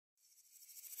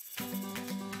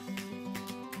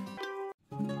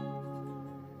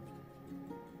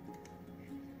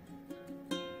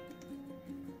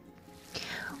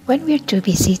When we're too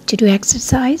busy to do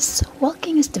exercise,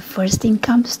 walking is the first thing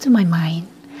comes to my mind.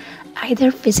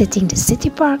 Either visiting the city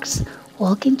parks,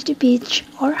 walking to the beach,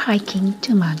 or hiking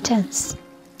to mountains.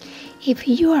 If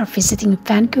you are visiting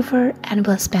Vancouver and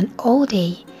will spend all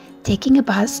day taking a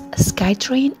bus, a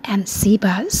SkyTrain, and Sea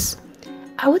Bus,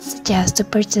 I would suggest to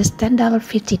purchase $10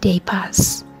 50-day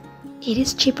pass. It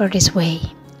is cheaper this way.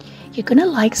 You're gonna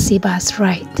like Sea Bus,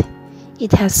 right?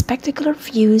 It has spectacular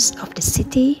views of the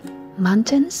city,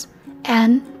 mountains,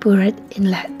 and Burett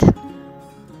Inlet.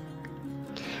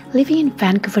 Living in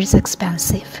Vancouver is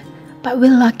expensive, but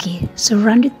we're lucky,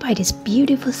 surrounded by these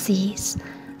beautiful seas,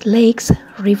 lakes,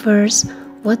 rivers,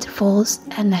 waterfalls,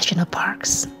 and national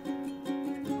parks.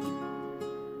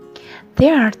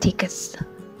 There are tickets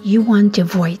you want to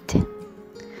avoid.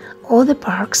 All the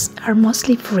parks are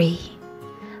mostly free.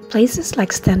 Places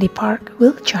like Stanley Park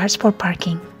will charge for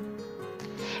parking.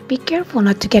 Be careful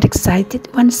not to get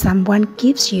excited when someone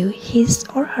gives you his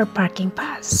or her parking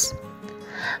pass.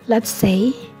 Let's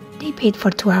say they paid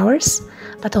for 2 hours,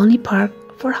 but only parked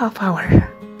for half hour.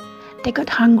 They got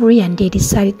hungry and they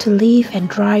decided to leave and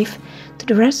drive to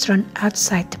the restaurant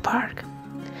outside the park.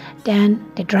 Then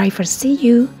the driver sees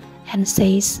you and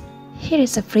says, "Here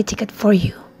is a free ticket for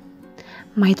you."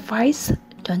 My advice,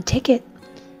 don't take it.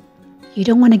 You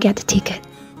don't want to get the ticket.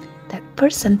 That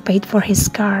person paid for his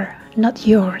car, not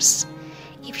yours.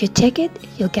 If you take it,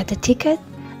 you'll get the ticket.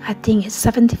 I think it's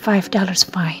 $75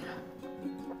 fine.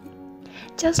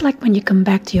 Just like when you come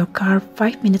back to your car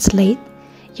 5 minutes late,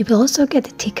 you will also get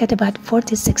a ticket about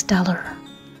 $46.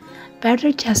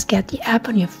 Better just get the app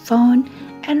on your phone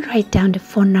and write down the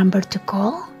phone number to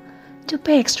call to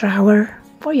pay extra hour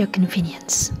for your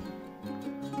convenience.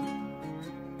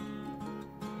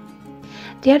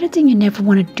 The other thing you never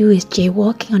want to do is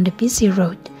jaywalking on the busy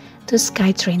road to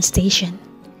SkyTrain station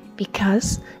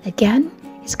because, again,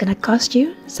 it's gonna cost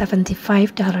you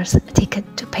 $75 a ticket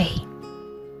to pay.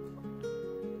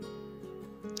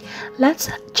 Let's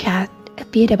chat a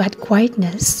bit about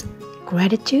quietness,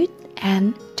 gratitude,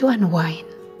 and to unwind.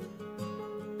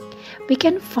 We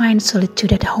can find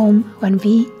solitude at home when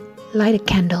we light a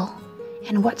candle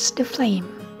and watch the flame.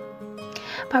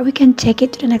 But we can take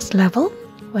it to the next level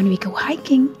when we go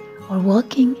hiking or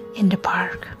walking in the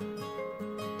park.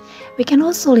 We can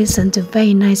also listen to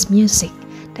very nice music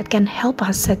that can help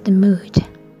us set the mood.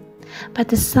 But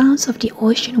the sounds of the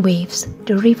ocean waves,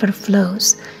 the river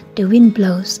flows, the wind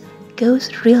blows,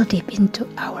 goes real deep into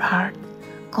our heart,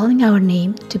 calling our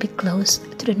name to be close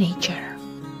to the nature.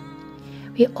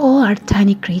 We all are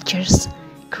tiny creatures,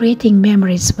 creating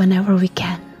memories whenever we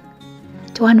can.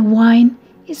 To unwind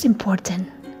is important,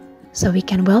 so we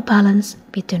can well balance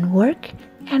between work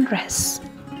and rest.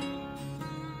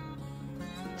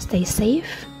 Stay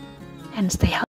safe and stay healthy.